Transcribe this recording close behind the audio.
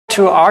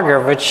to Augur,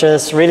 which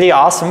is really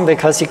awesome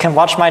because you can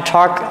watch my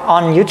talk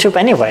on YouTube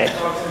anyway.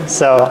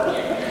 So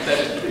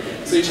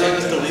you're telling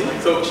us to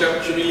leave? So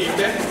should we leave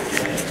there?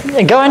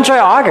 Go enjoy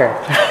Augur.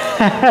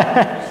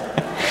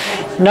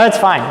 No, it's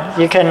fine.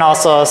 You can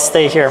also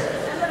stay here.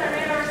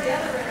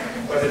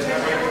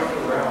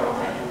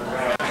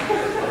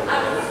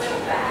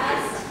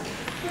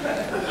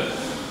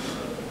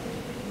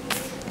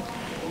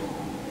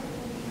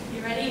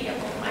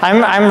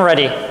 I'm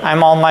ready.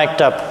 I'm all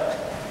mic'd up.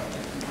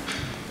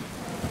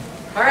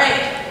 All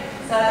right.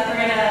 So I think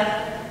we're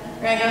gonna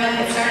go ahead and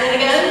get started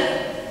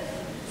again.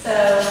 So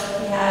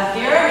we have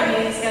Georg, and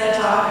he's gonna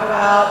talk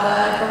about the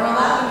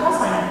GrimoireLab and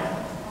CROSSMINER.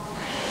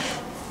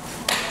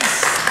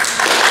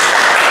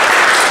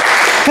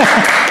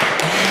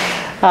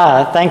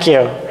 Thank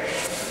you.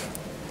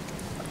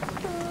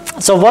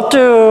 So what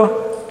do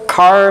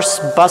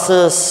cars,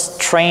 buses,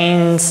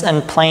 trains,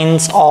 and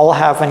planes all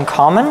have in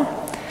common?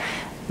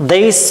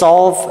 They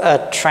solve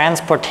a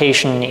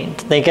transportation need.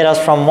 They get us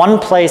from one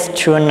place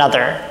to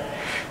another.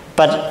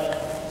 But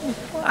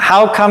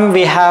how come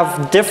we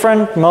have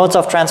different modes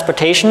of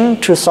transportation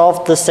to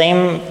solve the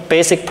same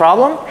basic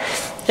problem?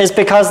 Is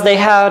because they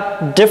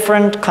had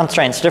different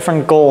constraints,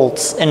 different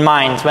goals in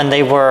mind when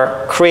they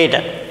were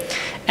created.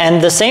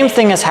 And the same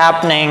thing is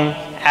happening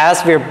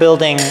as we're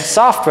building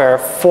software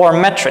for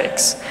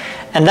metrics.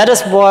 And that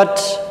is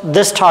what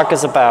this talk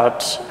is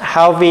about,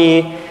 how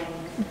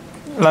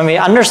when we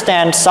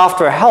understand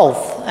software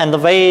health and the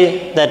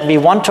way that we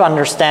want to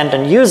understand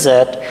and use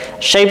it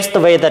shapes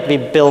the way that we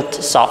build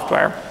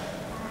software.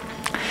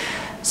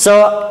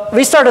 So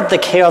we started the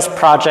Chaos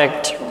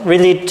project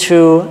really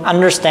to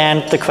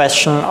understand the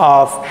question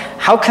of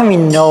how can we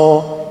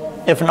know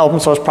if an open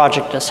source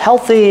project is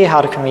healthy,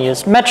 how can we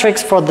use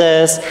metrics for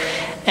this,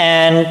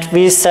 and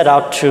we set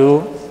out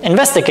to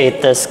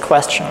investigate this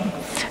question.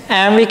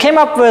 And we came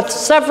up with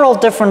several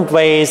different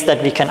ways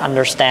that we can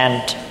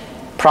understand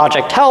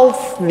project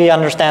health. We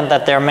understand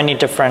that there are many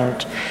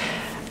different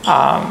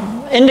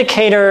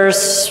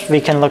indicators. We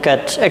can look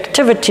at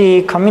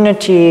activity,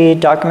 community,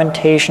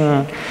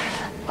 documentation,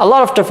 a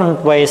lot of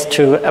different ways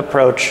to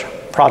approach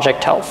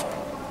project health.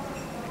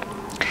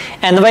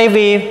 And the way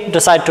we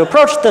decide to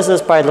approach this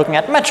is by looking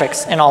at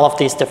metrics in all of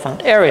these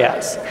different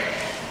areas.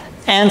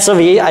 And so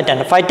we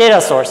identify data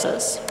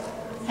sources.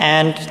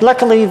 And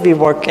luckily, we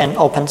work in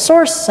open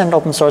source, and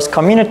open source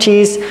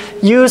communities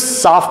use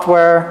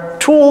software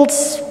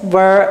tools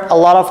where a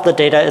lot of the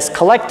data is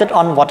collected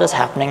on what is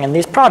happening in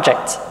these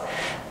projects.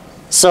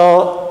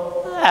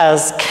 So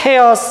as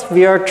Chaos,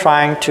 we are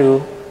trying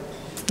to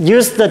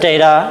use the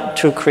data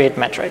to create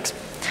metrics.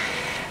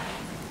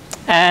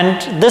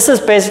 And this is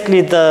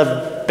basically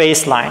the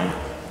baseline.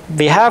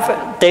 We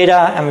have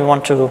data and we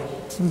want to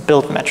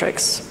build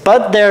metrics.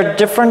 But there are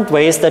different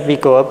ways that we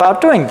go about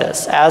doing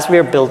this as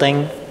we're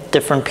building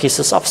different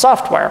pieces of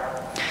software.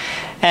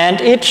 And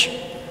each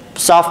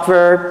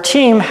software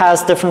team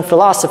has different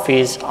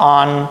philosophies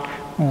on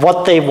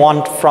what they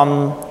want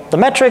from the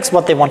metrics,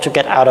 what they want to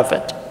get out of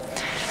it.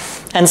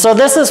 And so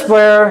this is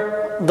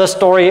where the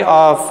story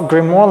of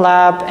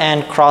GrimoireLab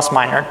and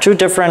CROSSMINER, two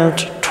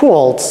different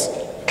tools,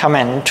 come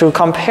in to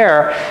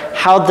compare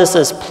how this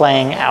is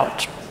playing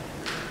out.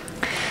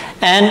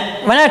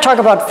 And when I talk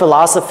about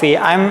philosophy,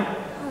 I'm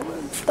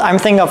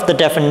thinking of the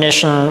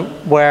definition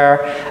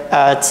where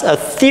it's a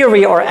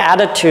theory or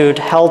attitude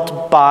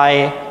held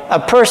by a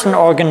person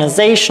or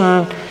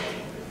organization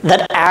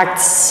that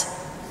acts,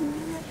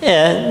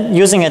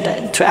 using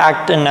it to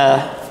act in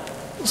a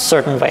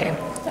certain way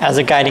as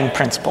a guiding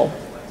principle.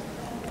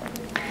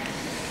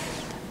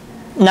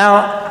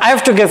 Now, I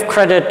have to give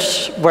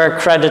credit where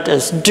credit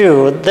is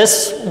due.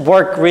 This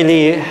work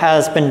really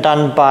has been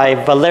done by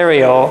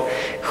Valerio,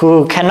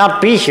 who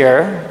cannot be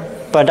here,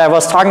 but I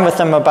was talking with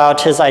him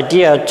about his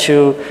idea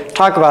to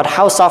talk about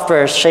how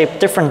software is shaped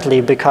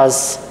differently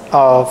because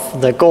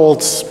of the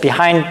goals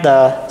behind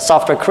the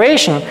software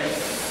creation.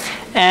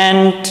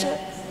 And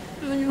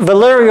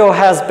Valerio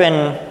has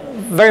been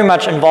very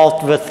much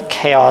involved with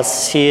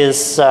Chaos. He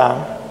has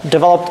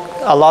developed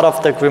a lot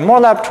of the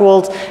GrimoireLab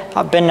tools,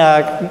 been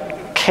a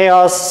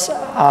Chaos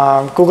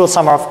Google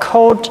Summer of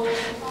Code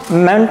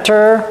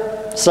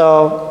mentor.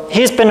 So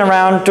he's been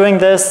around doing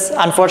this.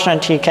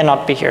 Unfortunately, he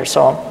cannot be here.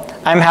 So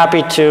I'm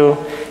happy to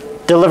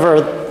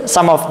deliver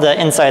some of the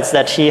insights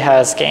that he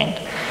has gained.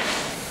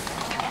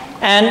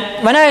 And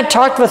when I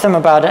talked with him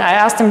about it, I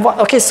asked him,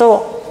 okay,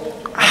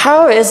 so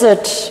how is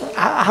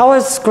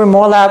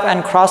GrimoireLab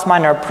and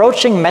CROSSMINER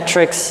approaching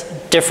metrics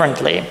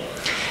differently?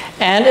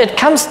 And it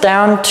comes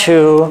down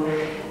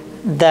to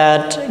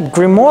that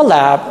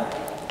GrimoireLab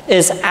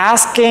is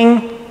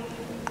asking,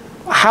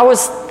 how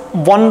is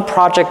one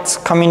project's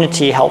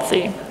community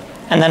healthy?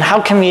 And then how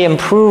can we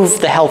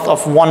improve the health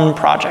of one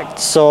project?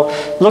 So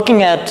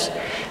looking at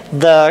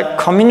the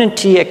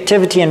community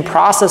activity and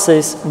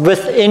processes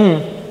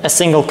within a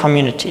single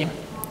community.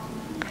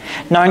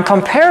 Now in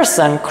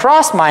comparison,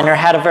 CROSSMINER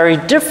had a very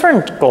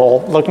different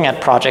goal looking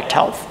at project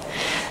health.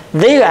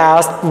 They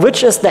asked,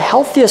 which is the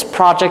healthiest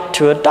project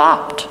to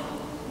adopt?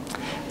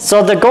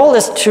 So the goal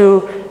is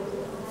to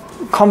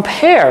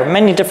compare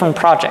many different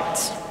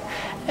projects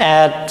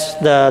at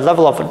the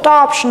level of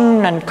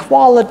adoption and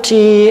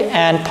quality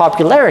and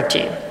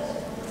popularity.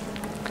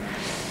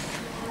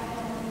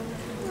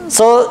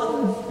 So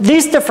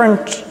these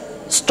different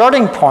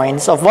starting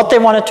points of what they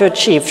wanted to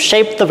achieve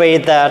shaped the way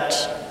that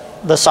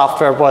the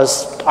software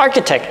was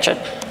architected.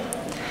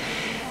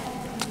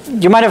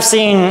 You might have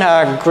seen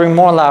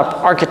GrimoireLab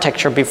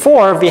architecture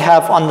before. We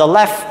have on the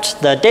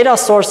left the data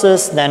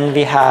sources, then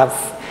we have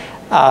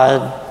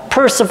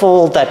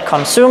Percival that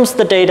consumes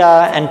the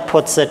data and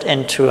puts it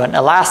into an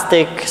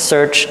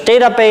Elasticsearch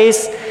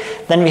database.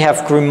 Then we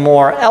have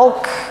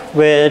GrimoireELK,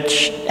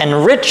 which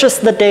enriches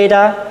the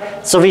data.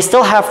 So we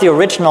still have the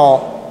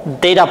original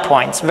data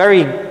points,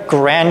 very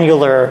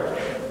granular,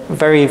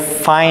 very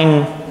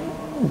fine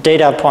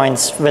data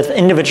points with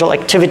individual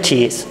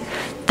activities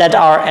that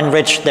are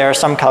enriched. There are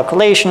some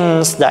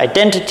calculations. The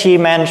identity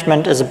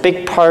management is a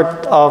big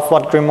part of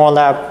what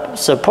GrimoireLab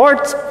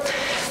supports.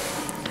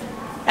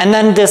 And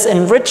then this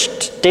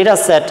enriched data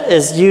set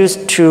is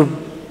used to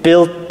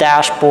build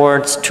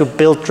dashboards, to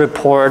build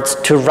reports,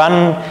 to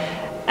run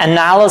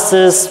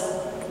analysis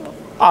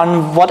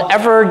on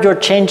whatever your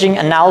changing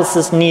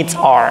analysis needs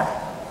are.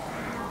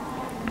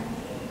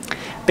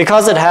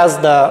 Because it has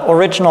the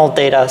original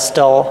data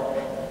still,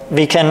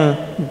 we can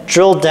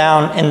drill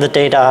down in the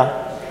data,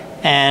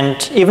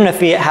 and even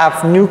if we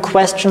have new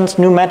questions,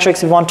 new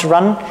metrics we want to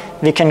run,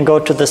 we can go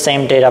to the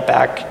same data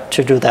back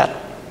to do that.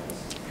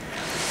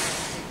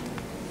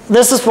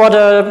 This is what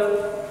a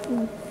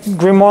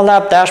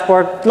GrimoireLab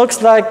dashboard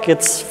looks like.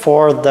 It's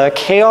for the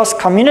chaos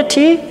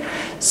community.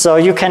 So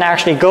you can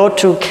actually go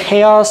to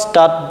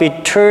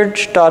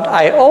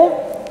chaos.bitergia.io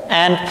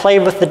and play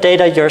with the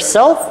data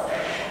yourself.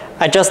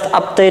 I just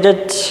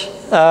updated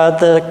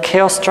the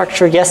chaos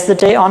structure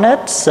yesterday on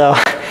it. So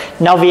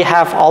now we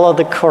have all of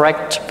the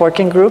correct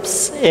working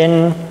groups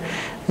in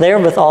there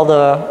with all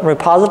the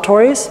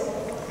repositories.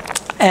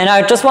 And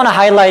I just want to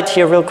highlight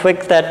here real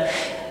quick that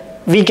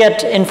we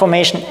get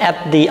information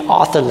at the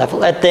author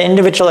level, at the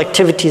individual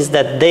activities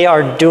that they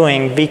are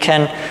doing. We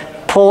can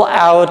pull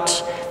out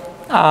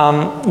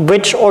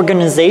which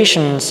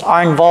organizations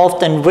are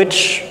involved in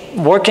which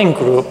working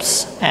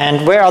groups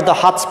and where are the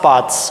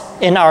hotspots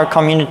in our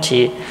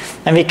community.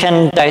 And we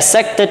can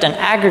dissect it and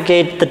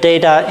aggregate the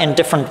data in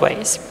different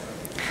ways.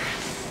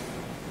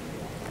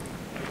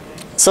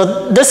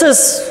 So this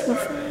is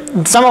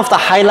some of the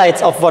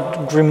highlights of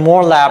what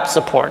GrimoireLab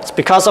supports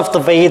because of the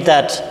way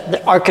that the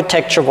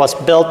architecture was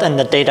built and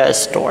the data is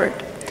stored.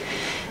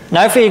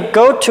 Now if we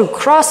go to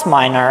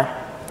CROSSMINER,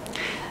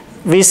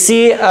 we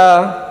see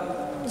a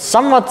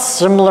somewhat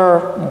similar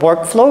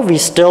workflow. We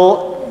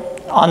still,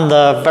 on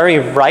the very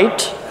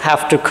right,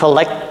 have to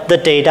collect the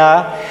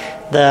data.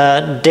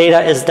 The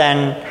data is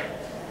then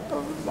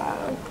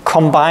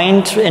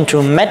combined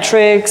into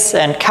metrics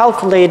and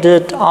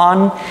calculated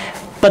on.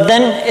 But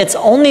then it's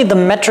only the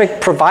metric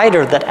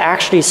provider that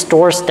actually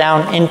stores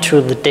down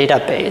into the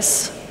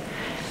database.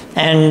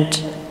 And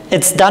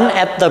it's done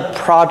at the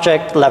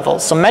project level.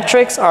 So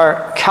metrics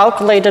are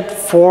calculated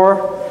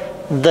for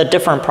the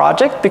different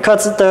project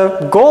because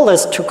the goal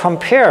is to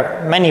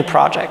compare many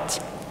projects.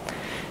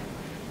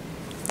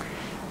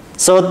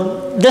 So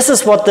this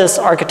is what this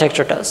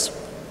architecture does.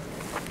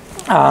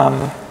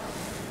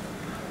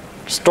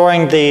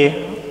 Storing the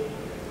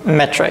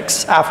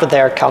metrics after they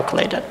are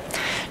calculated.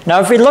 Now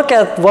if we look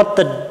at what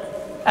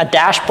a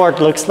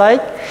dashboard looks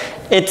like,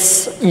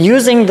 it's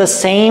using the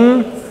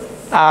same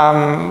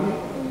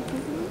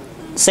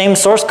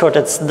source code.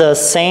 It's the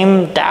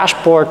same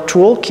dashboard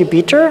tool,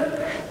 Kibiter,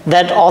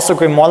 that also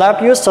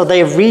GrimoireLab used. So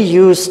they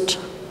reused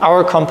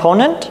our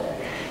component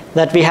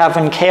that we have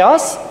in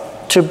Chaos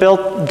to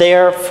build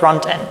their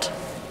front end,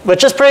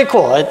 which is pretty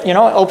cool. You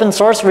know, open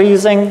source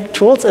reusing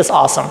tools is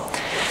awesome.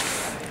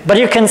 But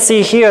you can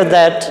see here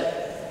that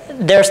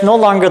there's no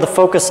longer the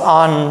focus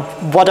on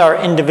what are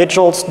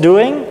individuals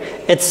doing.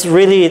 It's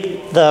really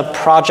the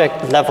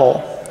project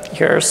level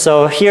here.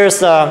 So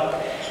here's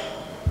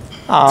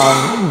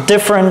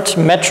different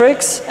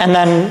metrics and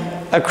then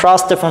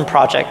across different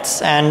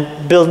projects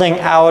and building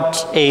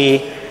out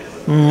a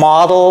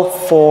model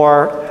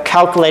for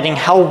calculating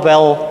how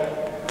well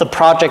the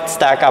projects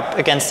stack up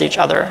against each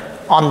other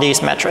on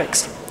these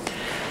metrics.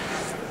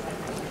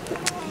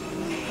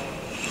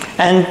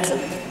 And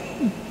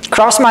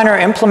CROSSMINER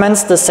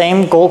implements the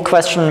same goal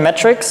question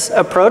metrics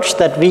approach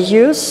that we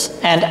use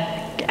and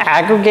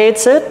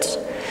aggregates it.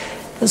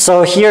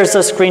 So here's a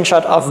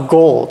screenshot of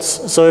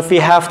goals. So if we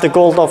have the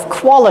goal of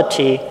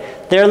quality,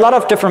 there are a lot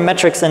of different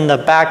metrics in the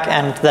back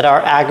end that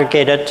are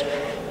aggregated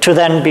to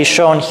then be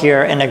shown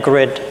here in a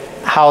grid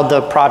how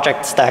the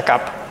projects stack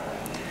up.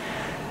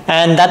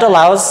 And that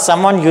allows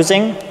someone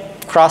using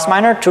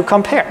CROSSMINER to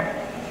compare.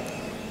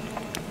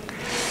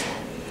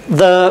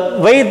 The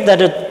way that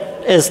it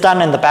is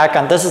done in the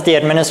backend, this is the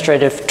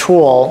administrative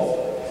tool,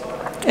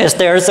 is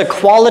there is a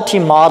quality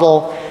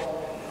model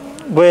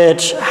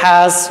which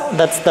has,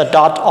 that's the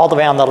dot all the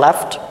way on the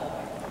left,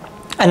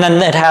 and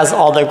then it has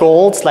all the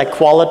goals like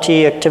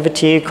quality,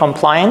 activity,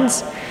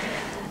 compliance,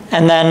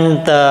 and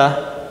then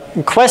the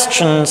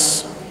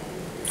questions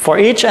for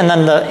each, and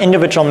then the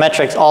individual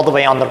metrics all the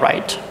way on the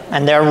right.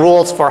 And there are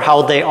rules for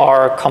how they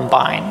are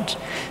combined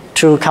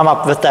to come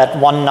up with that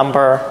one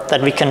number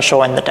that we can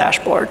show in the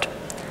dashboard.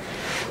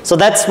 So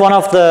that's one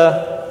of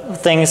the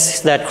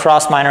things that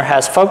CROSSMINER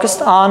has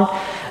focused on,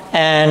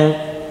 and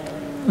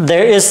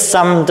there is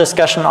some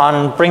discussion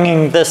on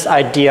bringing this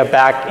idea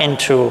back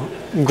into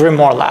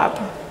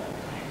GrimoireLab.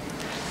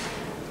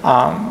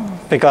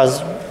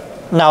 Because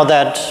now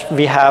that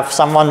we have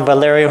someone,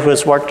 Valerio, who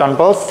has worked on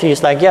both,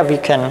 he's like, yeah, we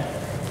can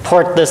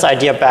port this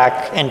idea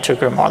back into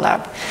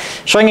GrimoireLab.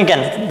 Showing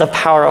again the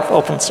power of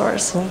open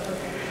source.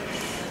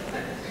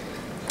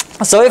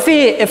 So if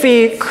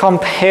we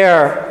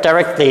compare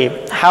directly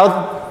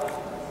how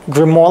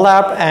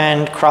GrimoireLab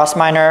and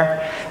CROSSMINER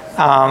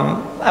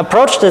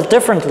approached it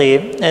differently,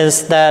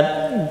 is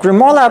that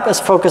GrimoireLab is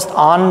focused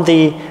on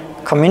the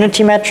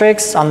community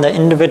metrics, on the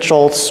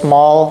individual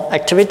small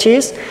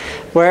activities,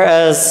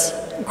 whereas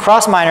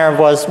CROSSMINER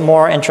was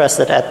more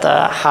interested at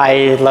the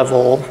high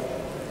level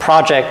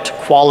project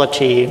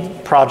quality,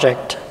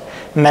 project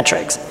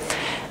metrics.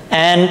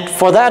 And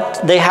for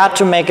that, they had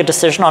to make a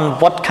decision on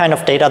what kind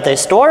of data they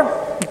store.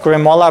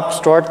 GrimoireLab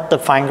stored the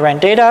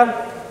fine-grained data.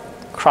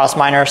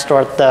 CROSSMINER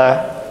stored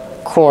the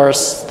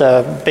coarse,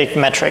 the big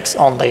metrics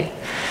only.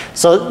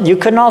 So you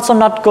can also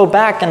not go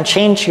back and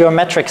change your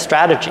metric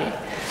strategy.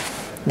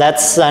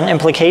 That's an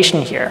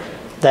implication here,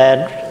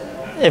 that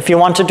if you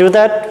want to do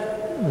that,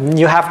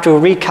 you have to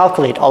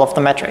recalculate all of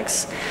the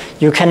metrics.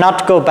 You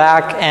cannot go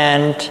back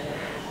and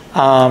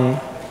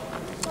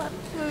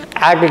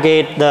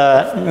aggregate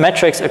the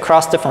metrics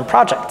across different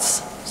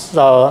projects.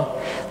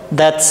 So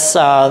that's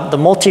the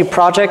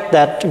multi-project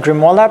that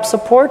GrimoireLab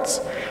supports,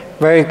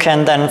 where you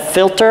can then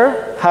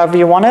filter however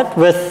you want it.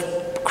 With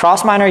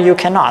CROSSMINER, you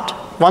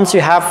cannot. Once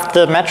you have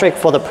the metric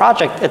for the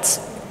project, it's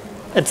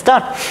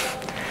done.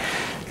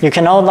 You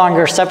can no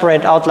longer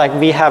separate out like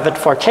we have it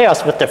for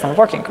chaos with different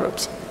working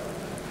groups.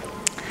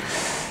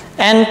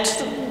 And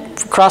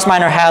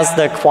CROSSMINER has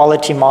the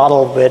quality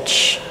model,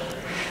 which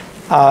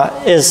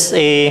is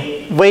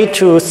a way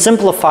to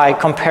simplify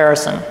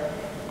comparison,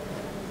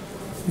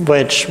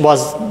 which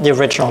was the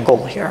original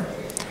goal here.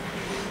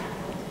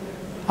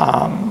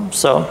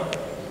 So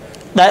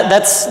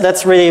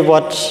that's really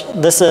what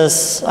this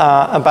is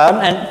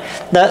about. And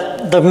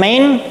the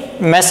main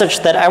message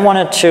that I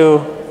wanted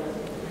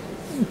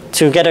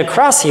to get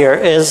across here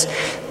is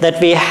that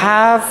we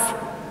have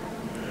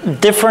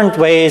different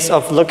ways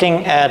of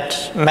looking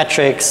at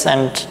metrics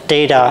and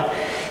data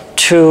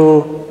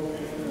to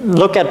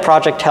look at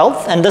project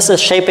health, and this is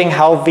shaping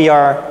how we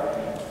are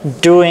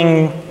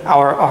doing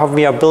how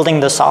we are building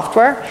the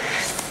software.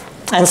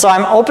 And so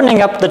I'm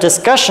opening up the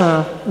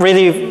discussion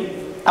really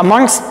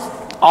amongst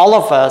all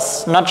of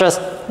us, not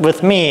just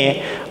with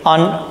me,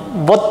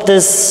 on what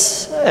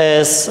this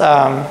is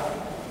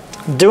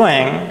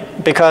doing,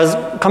 because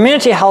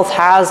community health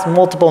has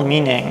multiple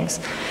meanings,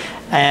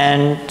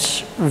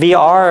 and we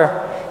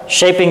are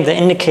shaping the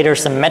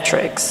indicators and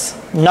metrics,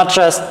 not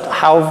just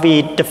how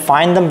we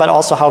define them, but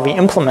also how we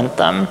implement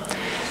them.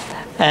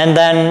 And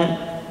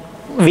then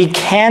we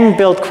can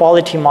build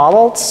quality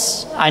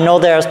models. I know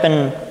there's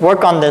been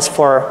work on this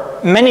for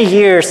many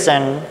years,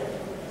 and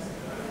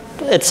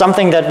it's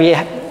something that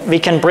we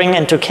can bring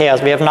into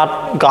chaos. We have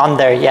not gone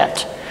there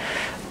yet.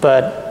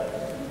 But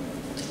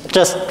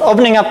just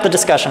opening up the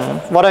discussion.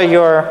 What are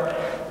your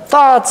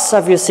thoughts?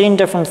 Have you seen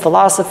different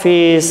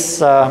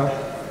philosophies?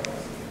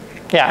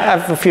 Yeah, I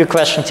have a few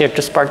questions here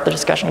to spark the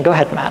discussion. Go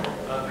ahead, Matt. Could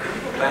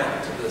you go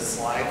back to the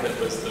slide that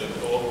was the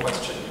goal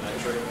question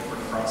metric for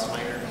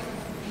CROSSMINER?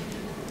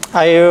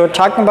 Are you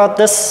talking about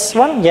this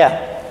one?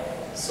 Yeah.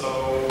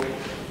 So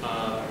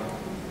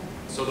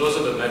those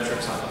are the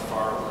metrics on the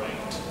far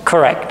right.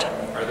 Correct.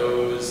 Are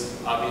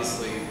those,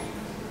 obviously,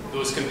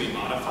 those can be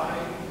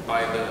modified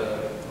by the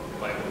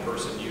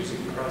person using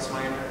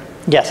CROSSMINER?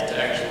 Yes. To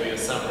actually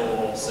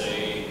assemble,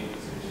 say,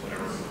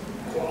 whatever,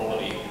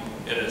 quality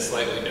in a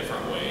slightly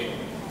different way?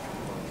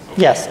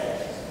 Okay. Yes.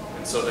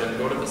 And so then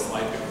go to the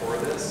slide before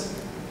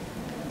this.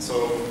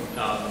 So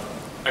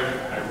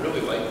I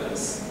really like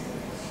this,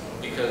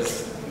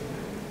 because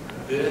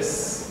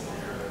this,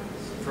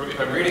 if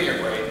I'm reading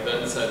it right,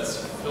 then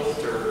says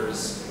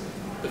filters.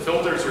 The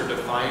filters are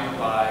defined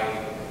by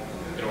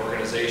an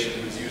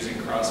organization who's using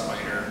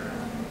CROSSMINER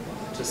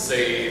to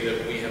say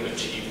that we have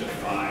achieved a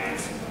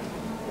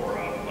 5 or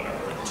a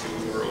whatever, a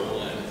 2 or a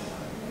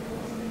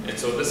 1. And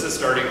so this is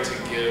starting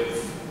to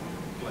give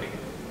like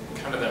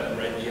kind of that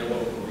red,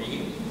 yellow,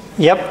 green.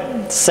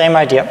 Yep, same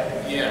idea.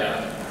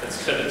 Yeah,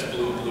 instead it's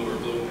blue, blue, or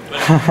blue.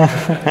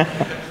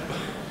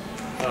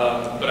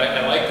 But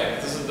I like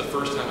that. This is the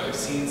first time I've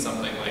seen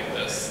something like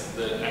this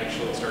that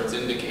actually starts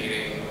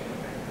indicating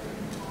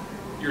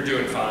you're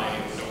doing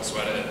fine, don't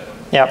sweat it.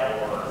 Yep.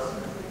 Or,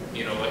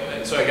 you know, like,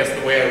 and so I guess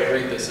the way I would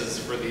read this is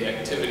for the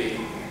activity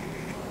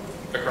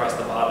across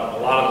the bottom,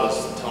 a lot of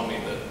those tell me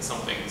that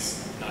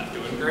something's not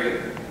doing great.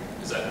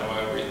 Is that how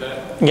I would read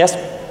that? Yes.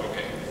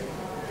 Okay.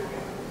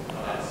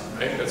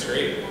 I think that's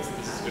great.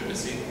 This is good to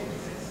see.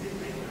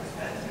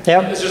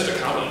 Yeah. It's just a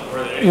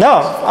comment. No,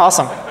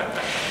 awesome.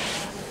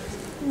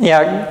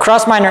 Yeah,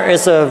 CROSSMINER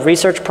is a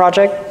research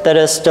project that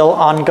is still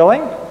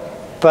ongoing,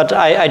 but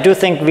I do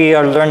think we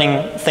are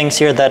learning things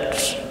here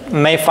that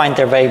may find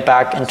their way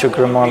back into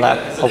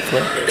GrimoireLab,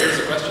 hopefully. Here's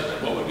a question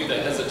then. What would be the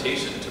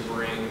hesitation to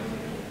bring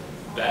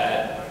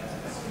that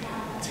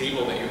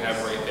table that you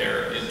have right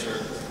there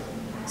into,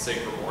 say,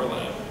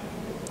 GrimoireLab?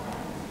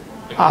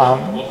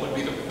 Like, what would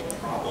be the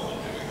problem in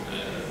doing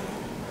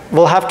that?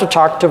 We'll have to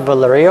talk to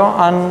Valerio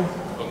on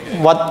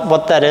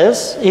what that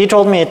is. He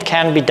told me it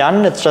can be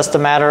done. It's just a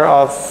matter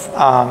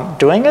of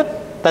doing it.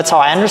 That's how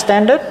I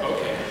understand it.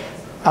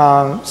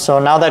 So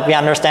now that we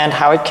understand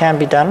how it can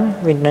be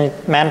done, we need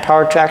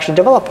manpower to actually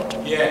develop it.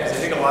 Yeah, because I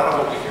think a lot of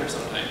what we hear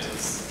sometimes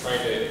is trying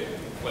to,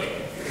 like,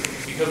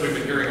 because we've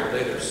been hearing all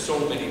day, there's so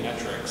many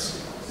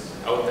metrics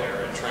out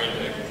there, and trying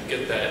to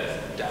get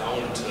that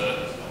down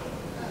to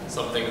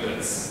something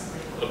that's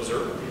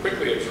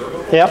quickly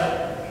observable.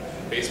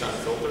 Yep. Based on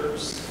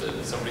filters,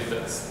 that somebody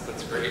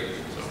that's great.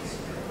 So.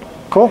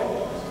 Cool.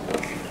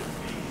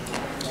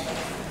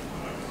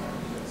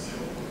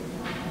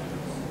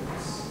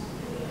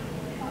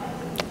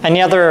 Any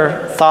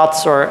other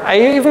thoughts, or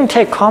I even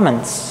take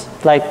comments,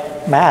 like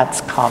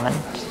Matt's comment.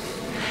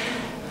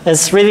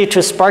 It's really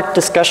to spark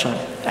discussion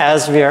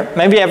as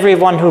maybe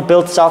everyone who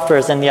builds software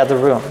is in the other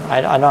room.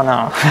 I don't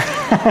know.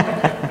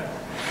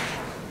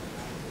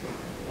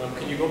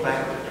 Can you go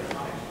back?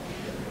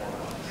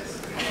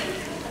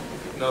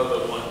 No, the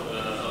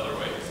other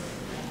way.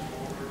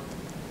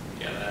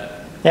 Yeah,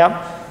 that. Yep.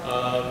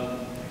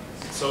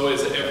 So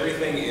is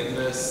everything in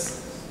this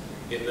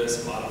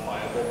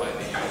modifiable by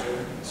the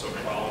user? So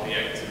quality,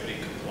 activity,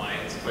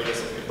 compliance. If I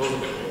just those are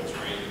the goals,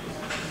 right?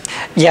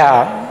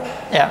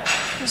 Yeah.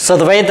 So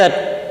the way that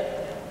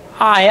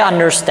I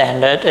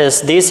understand it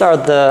is these are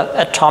the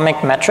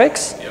atomic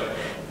metrics,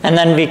 and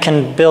then we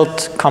can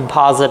build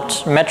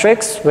composite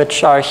metrics,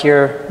 which are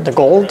here the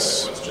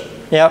golds.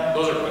 Yep.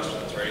 Those are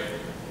questions,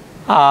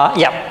 right?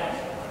 Yeah.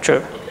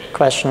 True.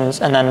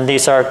 Questions, and then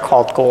these are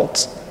called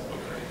golds,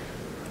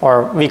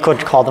 or we could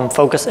call them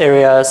focus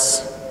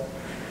areas.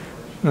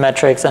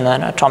 Metrics, and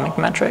then atomic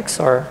metrics,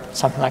 or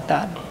something like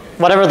that.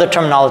 Whatever the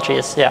terminology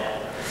is, yeah.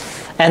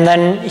 And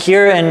then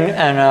here in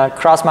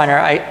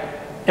CROSSMINER,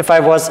 if I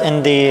was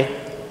in the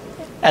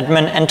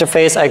admin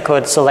interface, I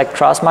could select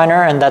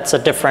CROSSMINER, and that's a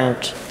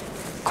different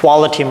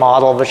quality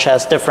model which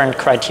has different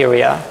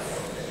criteria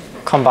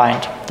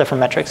combined, different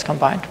metrics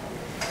combined.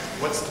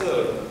 What's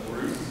the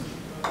root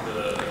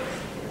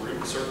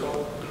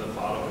circle in the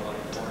bottom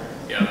left corner?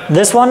 Yeah.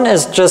 This one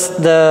is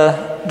just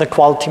the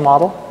quality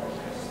model.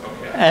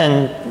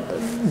 And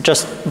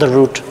just the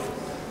root.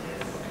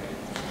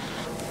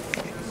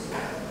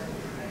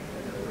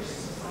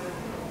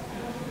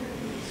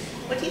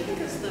 What do you think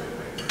is the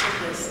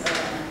purpose of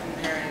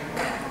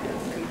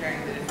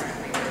comparing the different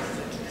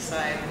resources to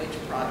decide which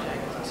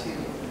project to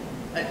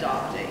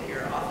adopt at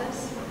your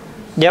office?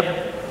 Yep.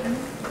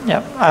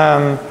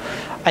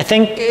 I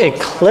think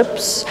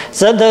Eclipse.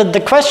 So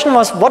the question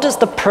was, what is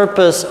the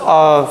purpose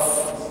of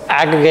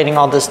aggregating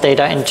all this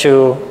data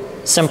into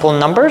simple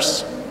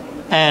numbers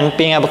and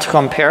being able to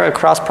compare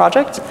across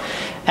projects?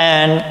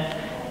 And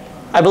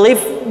I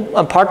believe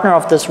a partner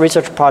of this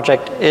research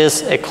project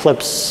is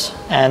Eclipse,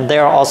 and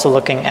they're also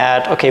looking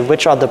at, okay,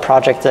 which are the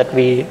projects that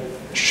we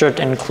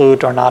should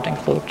include or not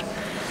include.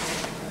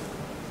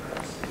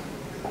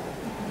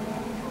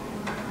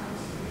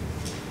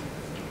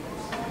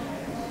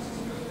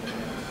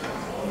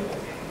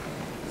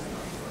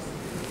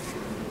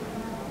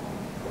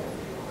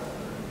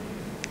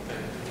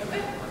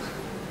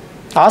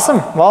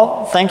 Awesome.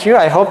 Well, thank you.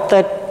 I hope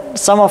that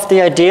some of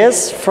the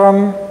ideas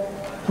from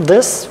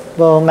this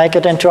will make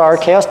it into our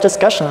chaos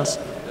discussions.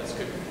 That's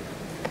good.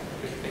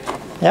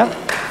 Yeah.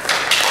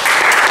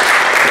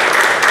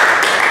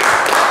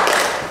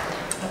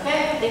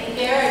 Okay, thank you,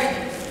 Georg.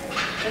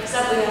 Next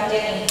up, we have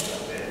Danny.